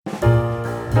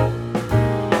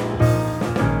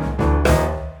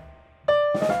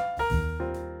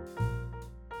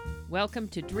welcome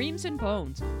to Dreams and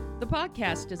Bones, the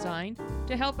podcast designed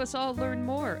to help us all learn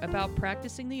more about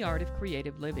practicing the art of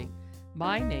creative living.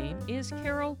 My name is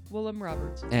Carol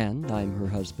Woolham-Roberts. And I'm her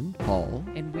husband, Paul.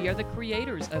 And we are the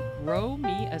creators of Grow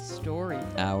Me a Story,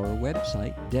 our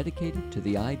website dedicated to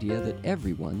the idea that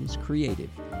everyone's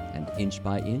creative. And inch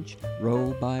by inch,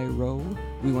 row by row,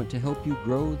 we want to help you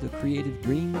grow the creative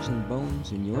dreams and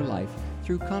bones in your life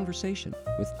through conversation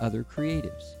with other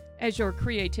creatives. As your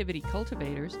creativity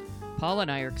cultivators, Paul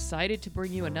and I are excited to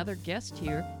bring you another guest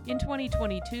here in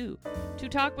 2022 to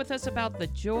talk with us about the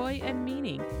joy and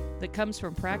meaning that comes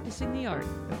from practicing the art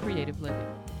of creative living.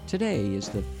 Today is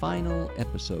the final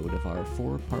episode of our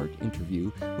 4-part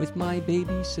interview with my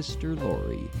baby sister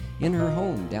Laurie in her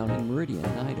home down in Meridian,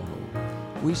 Idaho.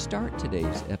 We start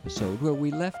today's episode where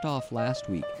we left off last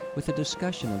week with a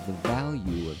discussion of the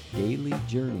value of daily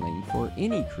journaling for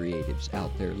any creatives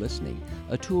out there listening,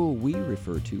 a tool we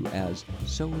refer to as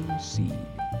sowing seed.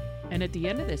 And at the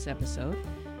end of this episode,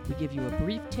 we give you a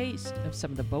brief taste of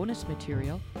some of the bonus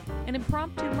material, an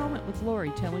impromptu moment with Laurie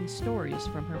telling stories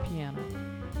from her piano.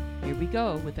 Here we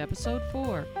go with episode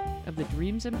 4 of the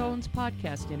Dreams and Bones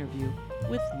podcast interview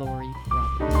with Laurie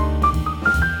Roberts.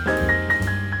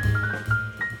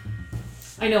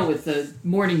 I know with the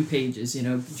morning pages,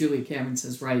 Julia Cameron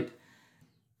says write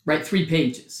 3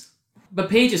 pages.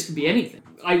 But pages can be anything.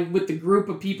 With the group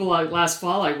of people last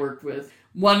fall I worked with,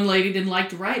 one lady didn't like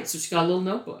to write, so she got a little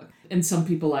notebook. And some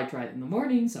people liked writing in the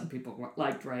morning, some people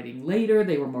liked writing later,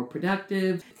 they were more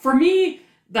productive. For me,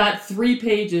 that 3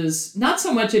 pages, not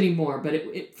so much anymore,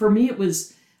 but for me it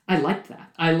was, I liked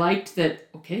that. I liked that,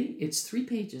 okay, it's 3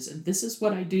 pages and this is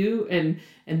what I do, and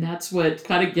that's what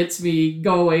kind of gets me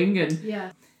going. And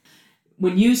yeah.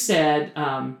 When you said,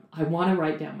 I want to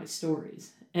write down my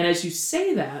stories, and as you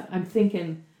say that, I'm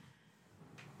thinking,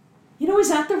 is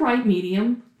that the right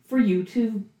medium for you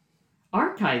to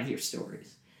archive your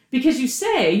stories? Because you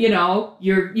say,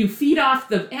 you feed off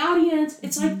the audience.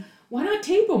 It's like, why not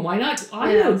tape them? Why not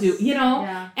audio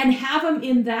and have them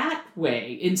in that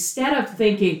way instead of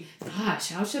thinking, gosh,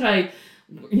 how should I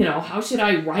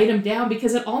write them down?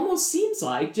 Because it almost seems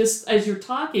like, just as you're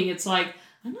talking, it's like,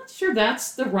 I'm not sure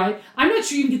that's I'm not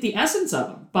sure you can get the essence of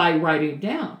them by writing them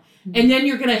down. Mm-hmm. And then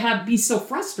you're going to be so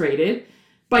frustrated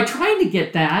by trying to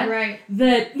get that, right,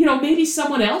 that, maybe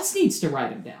someone else needs to write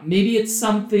them down. Maybe it's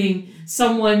something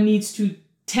someone needs to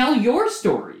tell your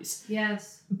stories.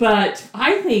 Yes. But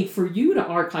I think for you to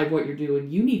archive what you're doing,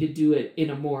 you need to do it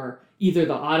in a more, either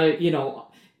the audio,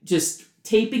 just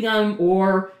taping them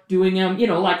or doing them,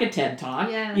 like a TED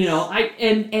Talk. Yes.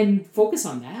 And focus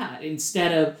on that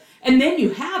instead of, and then you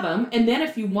have them, and then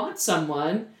if you want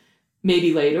someone,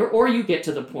 maybe later, or you get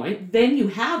to the point, then you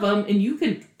have them and you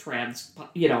can write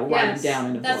them down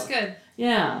in a book. That's good.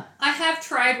 Yeah. I have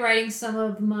tried writing some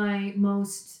of my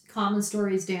most common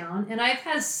stories down, and I've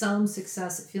had some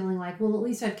success at feeling like, well, at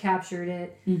least I've captured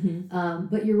it. Mm-hmm.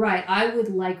 But you're right. I would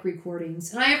like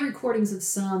recordings, and I have recordings of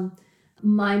some.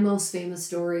 My most famous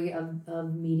story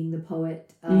of meeting the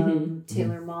poet,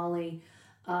 Taylor Mali.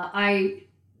 I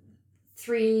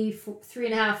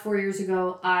 3.5, 4 years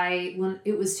ago, when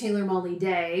it was Taylor Mali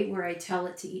Day, where I tell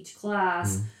it to each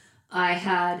class, I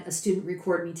had a student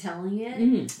record me telling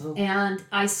it, and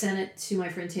I sent it to my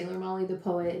friend Taylor Mali, the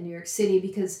poet in New York City,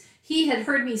 because he had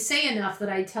heard me say enough that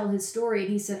I'd tell his story,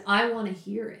 and he said, I want to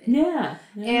hear it. Yeah.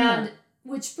 And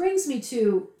which brings me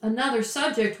to another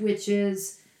subject, which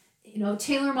is,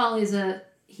 Taylor Mali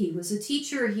he was a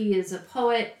teacher, he is a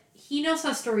poet, he knows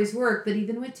how stories work, but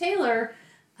even with Taylor,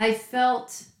 I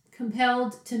felt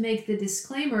compelled to make the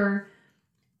disclaimer,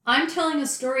 I'm telling a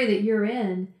story that you're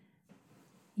in.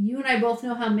 You and I both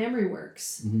know how memory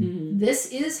works. Mm-hmm. This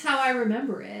is how I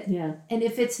remember it. Yeah. And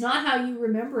if it's not how you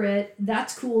remember it,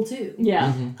 that's cool too.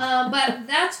 Yeah. Mm-hmm. But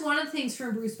that's one of the things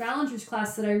from Bruce Ballinger's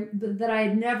class that I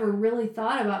had never really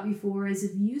thought about before, is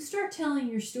if you start telling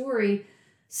your story,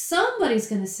 somebody's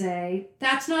going to say,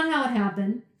 that's not how it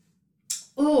happened.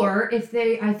 Or if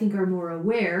they, I think, are more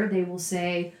aware, they will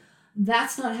say,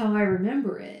 that's not how I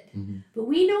remember it. Mm-hmm. But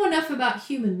we know enough about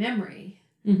human memory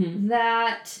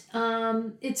that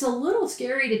it's a little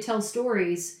scary to tell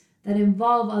stories that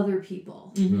involve other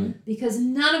people, because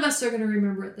none of us are going to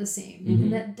remember it the same. Mm-hmm.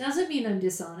 And that doesn't mean I'm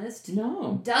dishonest.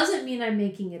 No. Doesn't mean I'm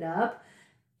making it up.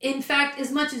 In fact,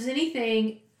 as much as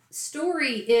anything,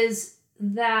 story is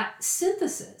that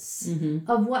synthesis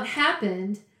of what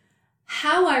happened,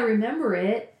 how I remember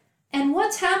it, and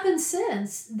what's happened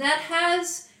since that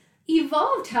has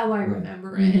evolved how I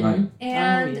remember it. Right.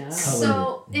 And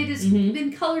so it has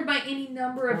been colored by any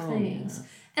number of things. Yeah.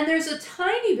 And there's a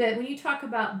tiny bit, when you talk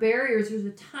about barriers, there's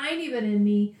a tiny bit in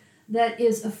me that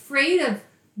is afraid of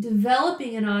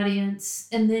developing an audience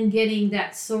and then getting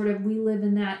that sort of, we live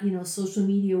in that, social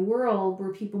media world where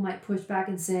people might push back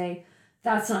and say,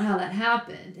 that's not how that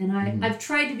happened. And I've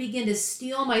tried to begin to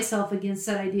steel myself against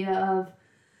that idea of,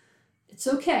 it's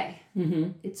okay.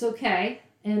 It's okay.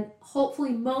 And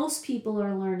hopefully most people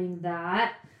are learning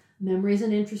that memory is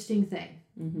an interesting thing.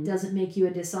 It doesn't make you a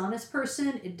dishonest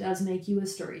person. It does make you a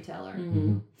storyteller.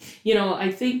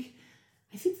 I think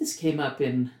this came up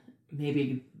in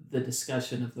maybe the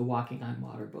discussion of the Walking on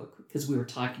Water book, because we were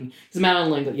talking, because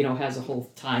Madeline Lingle, has a whole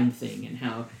time thing, and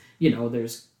how,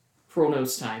 there's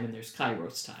Chronos time and there's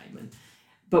Kairos time.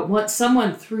 But what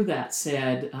someone through that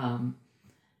said,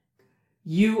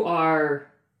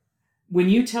 when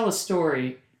you tell a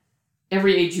story,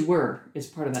 every age you were is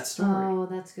part of that story. Oh,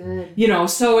 that's good.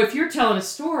 So if you're telling a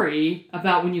story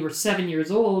about when you were 7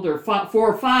 years old or 4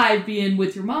 or 5 being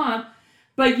with your mom,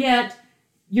 but yet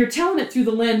you're telling it through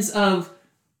the lens of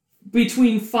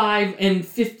between 5 and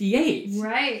 58.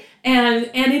 Right. And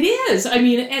it is. I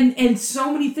mean, and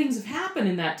so many things have happened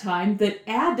in that time that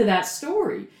add to that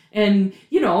story. And,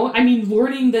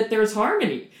 learning that there's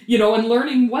harmony, and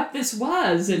learning what this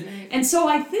was. And so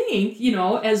I think,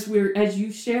 as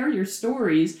you share your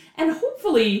stories, and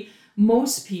hopefully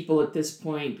most people at this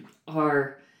point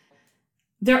are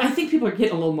there. I think people are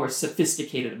getting a little more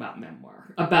sophisticated about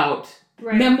memoir,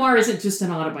 memoir isn't just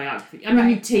an autobiography. I mean,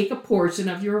 you take a portion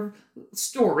of your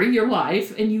story, your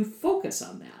life, and you focus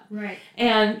on that. Right.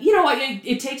 And,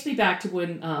 it takes me back to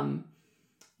when,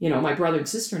 my brother and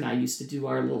sister and I used to do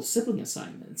our little sibling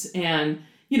assignments. And,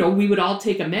 we would all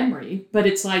take a memory, but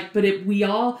it's like, we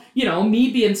all,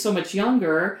 me being so much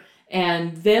younger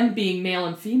and them being male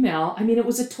and female, I mean, it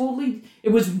was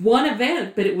one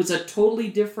event, but it was a totally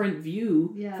different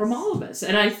view from all of us.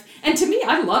 And to me,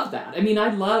 I love that. I mean,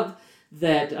 I love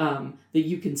that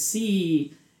you can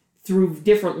see through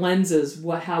different lenses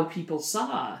how people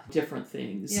saw different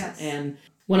things. Yes. And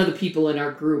one of the people in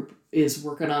our group is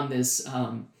working on this.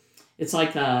 It's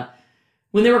like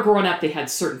when they were growing up, they had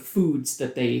certain foods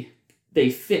that they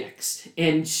fixed,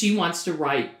 and she wants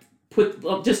to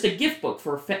put just a gift book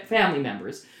for family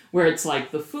members where it's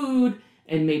like the food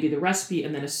and maybe the recipe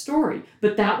and then a story.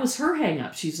 But that was her hang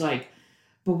up. She's like,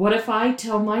 but what if I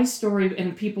tell my story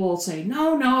and people will say,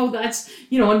 no, that's,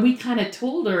 and we kind of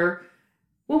told her,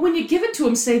 well, when you give it to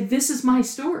them, say, this is my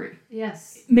story.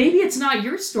 Yes. Maybe it's not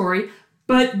your story,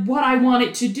 but what I want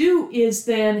it to do is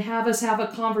then have us have a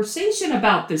conversation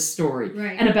about this story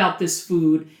and about this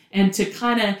food, and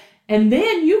to and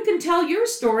then you can tell your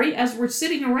story as we're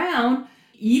sitting around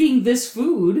eating this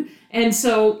food. And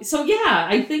so yeah,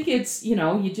 I think it's, you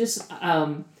just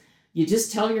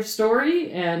tell your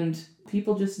story, and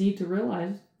people just need to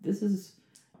realize this is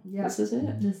it.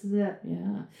 This is it.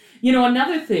 Yeah.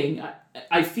 Another thing,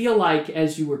 I feel like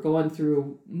as you were going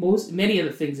through many of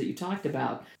the things that you talked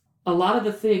about, a lot of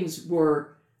the things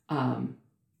were,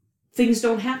 things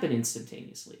don't happen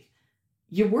instantaneously.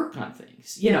 You work on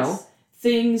things,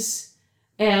 things,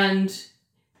 and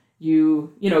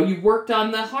you worked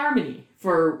on the harmony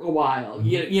for a while.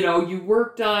 You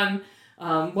worked on,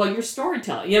 your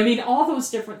storytelling. I mean, all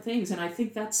those different things. And I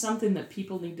think that's something that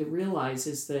people need to realize,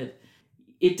 is that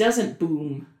it doesn't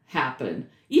happen.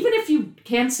 Even if you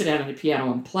can sit down at a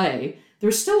piano and play,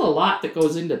 there's still a lot that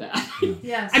goes into that.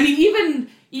 Yes. I mean,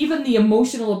 even the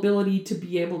emotional ability to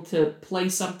be able to play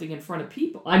something in front of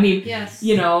people. I mean, yes.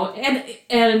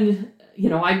 And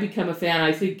I've become a fan,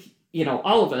 I think,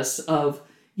 all of us, of,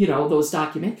 those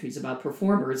documentaries about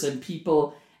performers and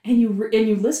people, and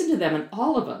you listen to them, and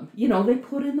all of them, they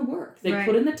put in the work. They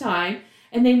put in the time,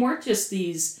 and they weren't just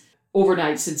these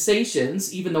overnight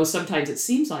sensations, even though sometimes it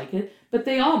seems like it, but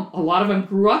a lot of them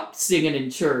grew up singing in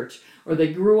church, or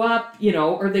they grew up,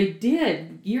 or they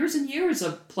did years and years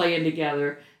of playing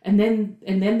together, and then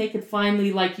they could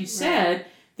finally, like you said,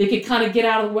 they could kind of get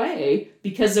out of the way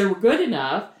because they were good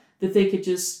enough that they could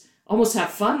just almost have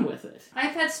fun with it.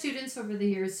 I've had students over the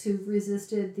years who've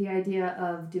resisted the idea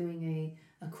of doing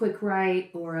a quick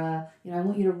write, or I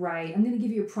want you to write, I'm going to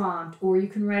give you a prompt, or you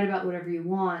can write about whatever you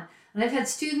want. And I've had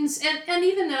students and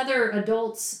even other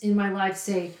adults in my life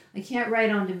say, I can't write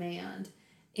on demand.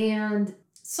 And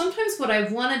sometimes what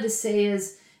I've wanted to say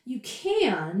is, you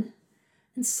can,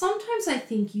 and sometimes I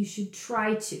think you should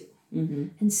try to,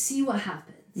 and see what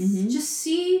happens. Just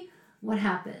see what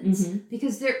happens,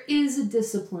 because there is a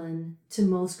discipline to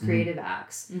most creative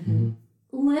acts.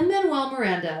 Lin-Manuel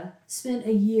Miranda spent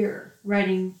a year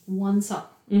writing one song,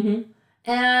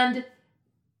 and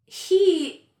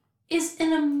he is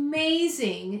an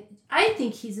amazing, I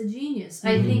think he's a genius.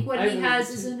 I think what he has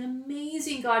is an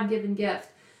amazing God-given gift.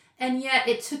 And yet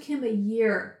it took him a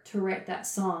year to write that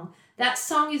song. that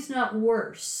song is not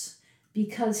worse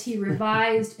because he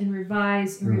revised and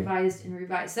revised and revised and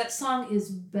revised. That song is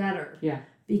better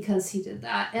because he did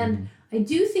that. And I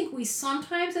do think we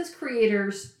sometimes as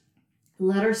creators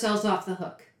let ourselves off the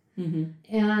hook.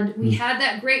 And we had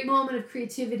that great moment of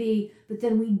creativity, but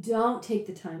then we don't take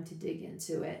the time to dig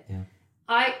into it.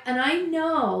 I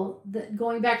know that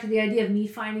going back to the idea of me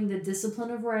finding the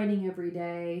discipline of writing every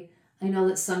day, I know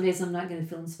that some days I'm not going to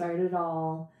feel inspired at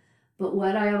all. But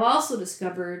what I have also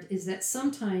discovered is that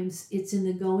sometimes it's in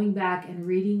the going back and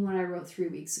reading what I wrote 3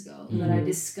 weeks ago that I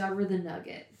discover the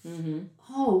nugget.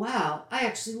 Oh, wow. I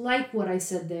actually like what I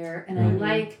said there, and I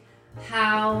like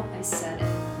how I said it.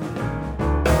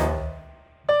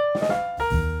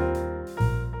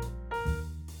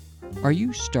 Are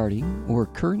you starting or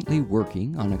currently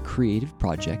working on a creative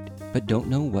project but don't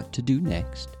know what to do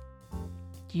next?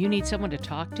 Do you need someone to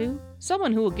talk to?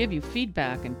 Someone who will give you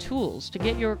feedback and tools to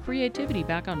get your creativity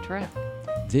back on track.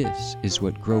 This is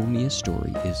what Grow Me a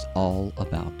Story is all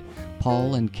about.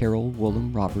 Paul and Carol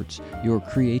Woolham Roberts, your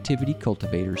creativity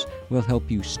cultivators, will help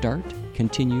you start,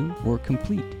 continue, or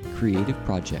complete creative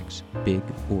projects, big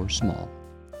or small.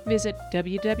 Visit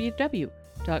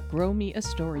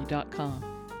www.growmeastory.com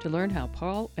to learn how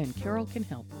Paul and Carol can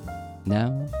help.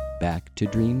 Now, back to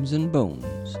Dreams and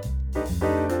Bones.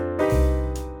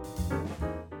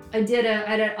 I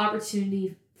had an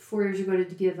opportunity 4 years ago to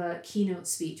give a keynote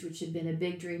speech, which had been a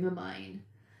big dream of mine.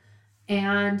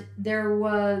 And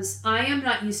I am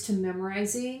not used to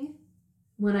memorizing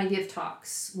when I give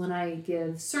talks, when I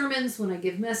give sermons, when I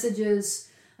give messages.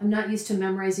 I'm not used to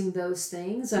memorizing those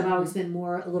things. I've always been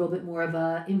a little bit more of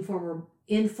a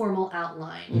informal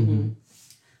outline.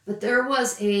 But there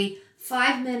was a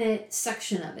 5-minute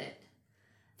section of it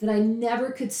that I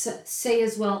never could say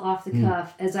as well off the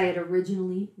cuff as I had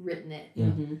originally written it.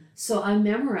 So I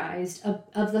memorized,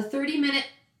 of the 30-minute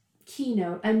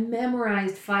keynote, I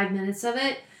memorized 5 minutes of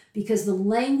it because the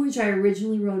language I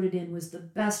originally wrote it in was the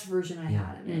best version I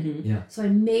had of it. So I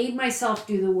made myself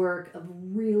do the work of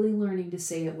really learning to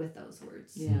say it with those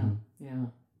words. Yeah,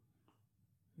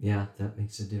 that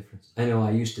makes a difference. I know I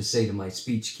used to say to my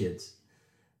speech kids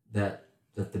that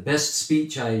the best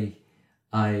speech I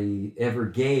ever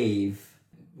gave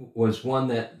was one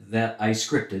that I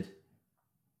scripted,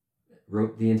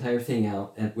 wrote the entire thing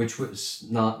out, and which was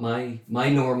not my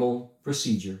normal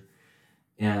procedure,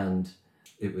 and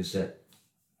it was at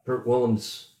Burt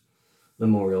Woolham's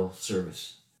memorial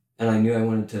service, and I knew I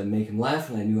wanted to make him laugh,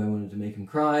 and I knew I wanted to make him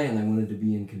cry, and I wanted to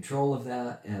be in control of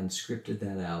that, and scripted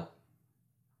that out,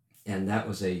 and that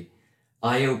was a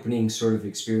eye-opening sort of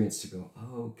experience to go,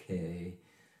 okay.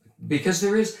 Because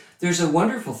there's a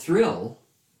wonderful thrill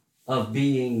of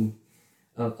being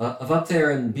of up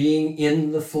there and being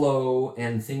in the flow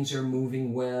and things are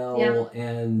moving well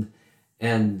and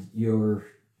you're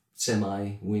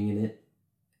semi winging it,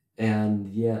 and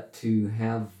yet to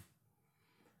have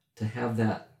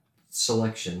that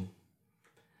selection,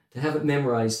 to have it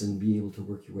memorized and be able to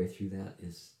work your way through that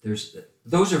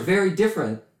those are very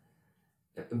different,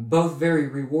 both very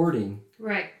rewarding.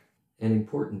 Right. And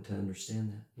important to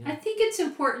understand that. I think it's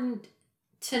important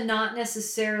to not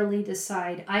necessarily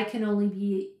decide I can only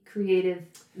be creative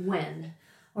when,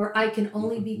 or I can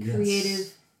only be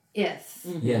creative if.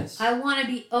 Yes. I want to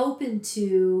be open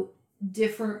to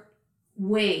different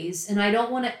ways, and I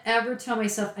don't want to ever tell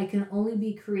myself I can only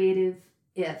be creative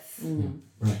if.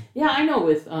 Right. Yeah, I know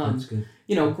with That's good.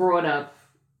 Growing up,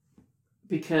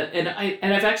 because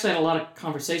I've actually had a lot of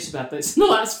conversations about this in the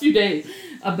last few days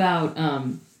about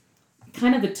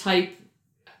kind of the type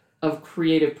of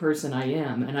creative person I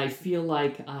am. And I feel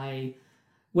like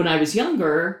when I was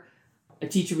younger, a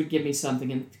teacher would give me something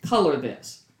and color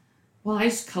this. Well, I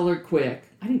just colored quick.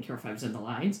 I didn't care if I was in the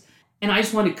lines. And I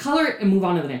just wanted to color it and move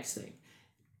on to the next thing.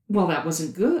 Well, that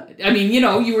wasn't good. I mean,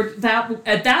 you were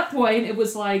at that point, it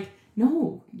was like,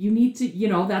 no, you need to,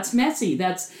 that's messy.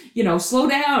 That's, slow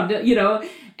down,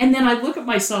 And then I look at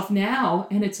myself now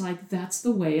and it's like, that's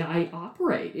the way I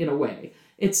operate in a way.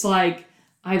 It's like,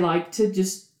 I like to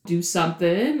just do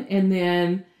something and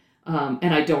then,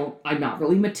 and I'm not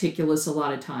really meticulous a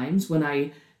lot of times when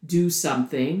I do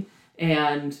something,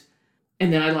 and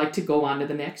then I like to go on to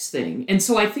the next thing. And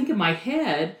so I think in my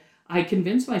head, I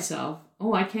convince myself,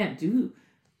 oh, I can't do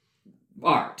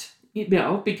art,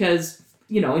 because,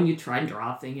 and you try and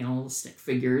draw things, little stick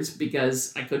figures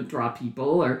because I couldn't draw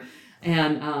people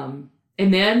and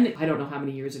then I don't know how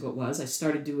many years ago it was, I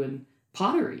started doing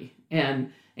pottery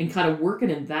and kind of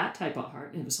working in that type of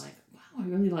art. And it was like, wow, I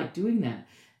really like doing that.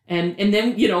 And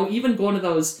then, even going to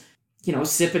those,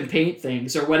 sip and paint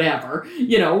things or whatever,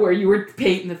 where you were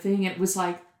painting the thing, and it was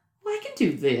like, well, I can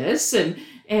do this. And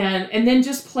and then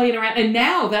just playing around. And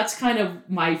now that's kind of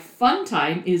my fun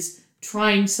time, is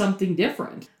trying something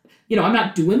different. I'm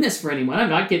not doing this for anyone. I'm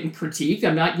not getting critiqued.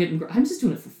 I'm just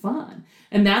doing it for fun.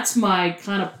 And that's my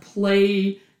kind of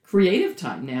play creative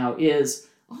time now is,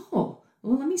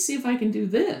 let me see if I can do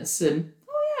this. And,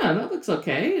 yeah, that looks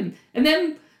okay. And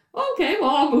then, okay, well,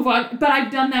 I'll move on. But I've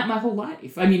done that my whole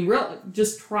life. I mean, really,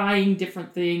 just trying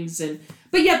different things.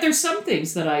 But yet there's some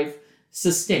things that I've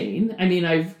sustained. I mean,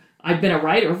 I've been a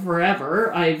writer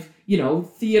forever. I've,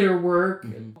 theater work,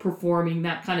 performing,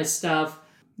 that kind of stuff.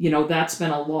 That's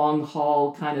been a long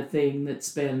haul kind of thing that's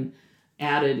been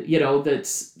added,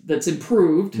 that's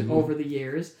improved over the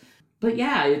years. But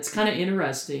yeah, it's kind of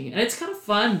interesting. And it's kind of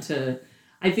fun to,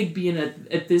 I think, being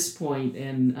at this point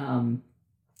and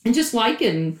just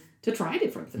liking to try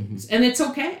different things. And it's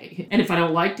okay. And if I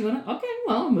don't like doing it, okay,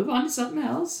 well, I'll move on to something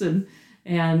else. And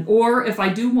or if I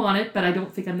do want it, but I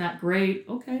don't think I'm that great,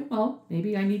 okay, well,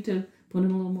 maybe I need to put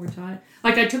in a little more time.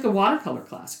 Like I took a watercolor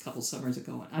class a couple summers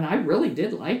ago, and I really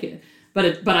did like it.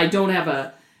 But I don't have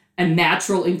a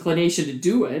natural inclination to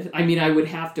do it. I mean, I would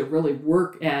have to really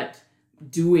work at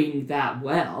doing that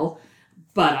well,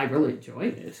 but I really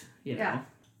enjoyed it, know.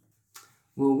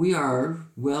 Well, we are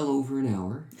well over an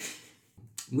hour.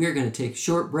 We're going to take a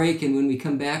short break, and when we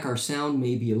come back, our sound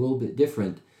may be a little bit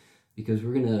different because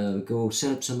we're going to go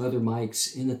set up some other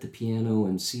mics in at the piano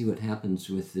and see what happens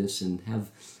with this and have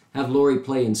Laurie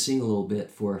play and sing a little bit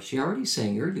for us. She already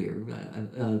sang earlier.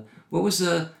 What was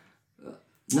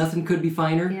Nothing Could Be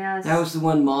Finer? Yes. That was the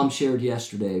one Mom shared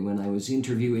yesterday when I was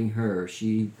interviewing her.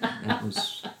 She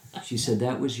said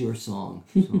that was your song.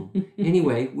 So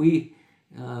anyway, we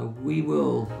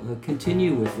will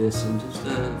continue with this in just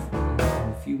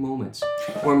a few moments,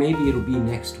 or maybe it'll be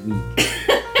next week.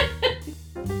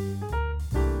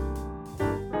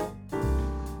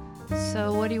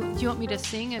 So what do you want me to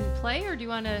sing and play, or do you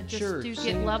want to just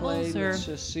get levels? Or let's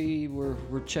just see. We're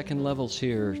checking levels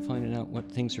here, finding out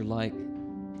what things are like.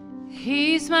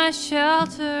 He's my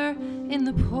shelter in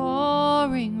the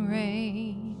pouring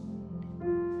rain.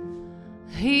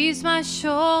 He's my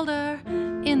shoulder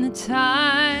in the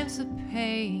times of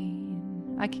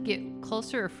pain. I could get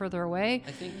closer or further away.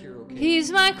 I think you're okay.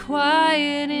 He's my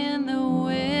quiet in the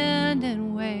wind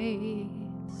and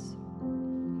waves.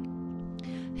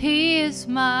 He is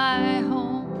my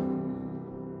home.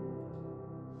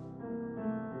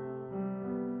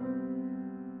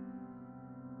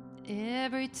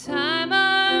 Every time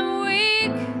I'm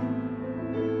weak,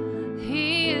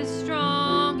 He is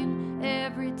strong, and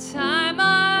every time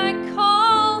I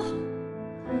call,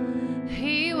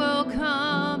 He will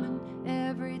come, and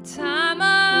every time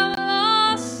I'm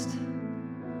lost,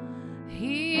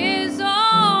 He is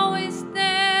always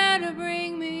there to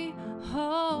bring me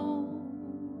home.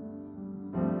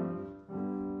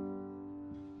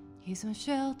 He's my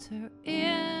shelter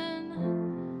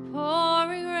in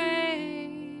pouring rain.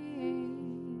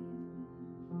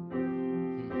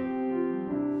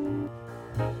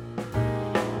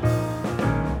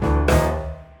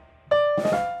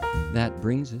 That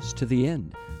brings us to the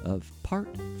end of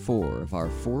part 4 of our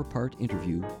 4-part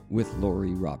interview with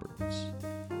Laurie Roberts.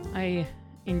 I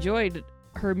enjoyed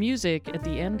her music at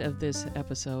the end of this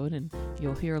episode, and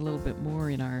you'll hear a little bit more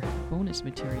in our bonus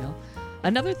material.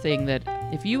 Another thing that,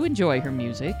 if you enjoy her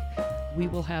music, we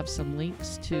will have some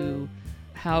links to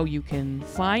how you can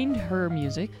find her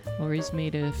music. Laurie's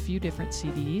made a few different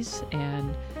CDs,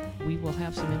 and we will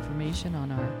have some information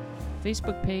on our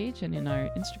Facebook page and in our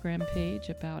Instagram page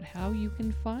about how you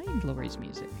can find Laurie's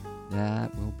music.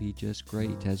 That will be just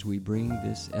great. As we bring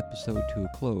this episode to a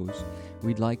close,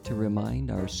 we'd like to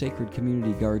remind our Sacred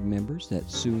Community Guard members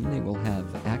that soon they will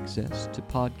have access to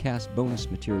podcast bonus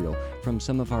material from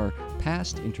some of our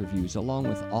past interviews, along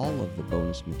with all of the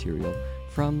bonus material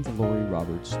from the Laurie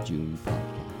Roberts June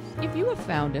podcast. If you have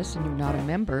found us and you're not a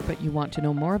member, but you want to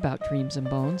know more about Dreams and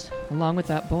Bones, along with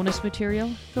that bonus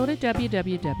material, go to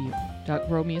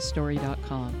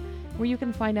www.growmeastory.com, where you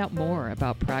can find out more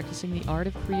about practicing the art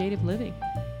of creative living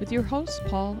with your hosts,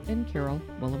 Paul and Carol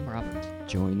Willem Roberts.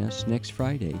 Join us next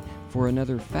Friday for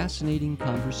another fascinating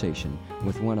conversation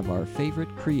with one of our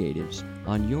favorite creatives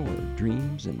on your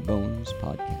Dreams and Bones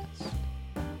podcast.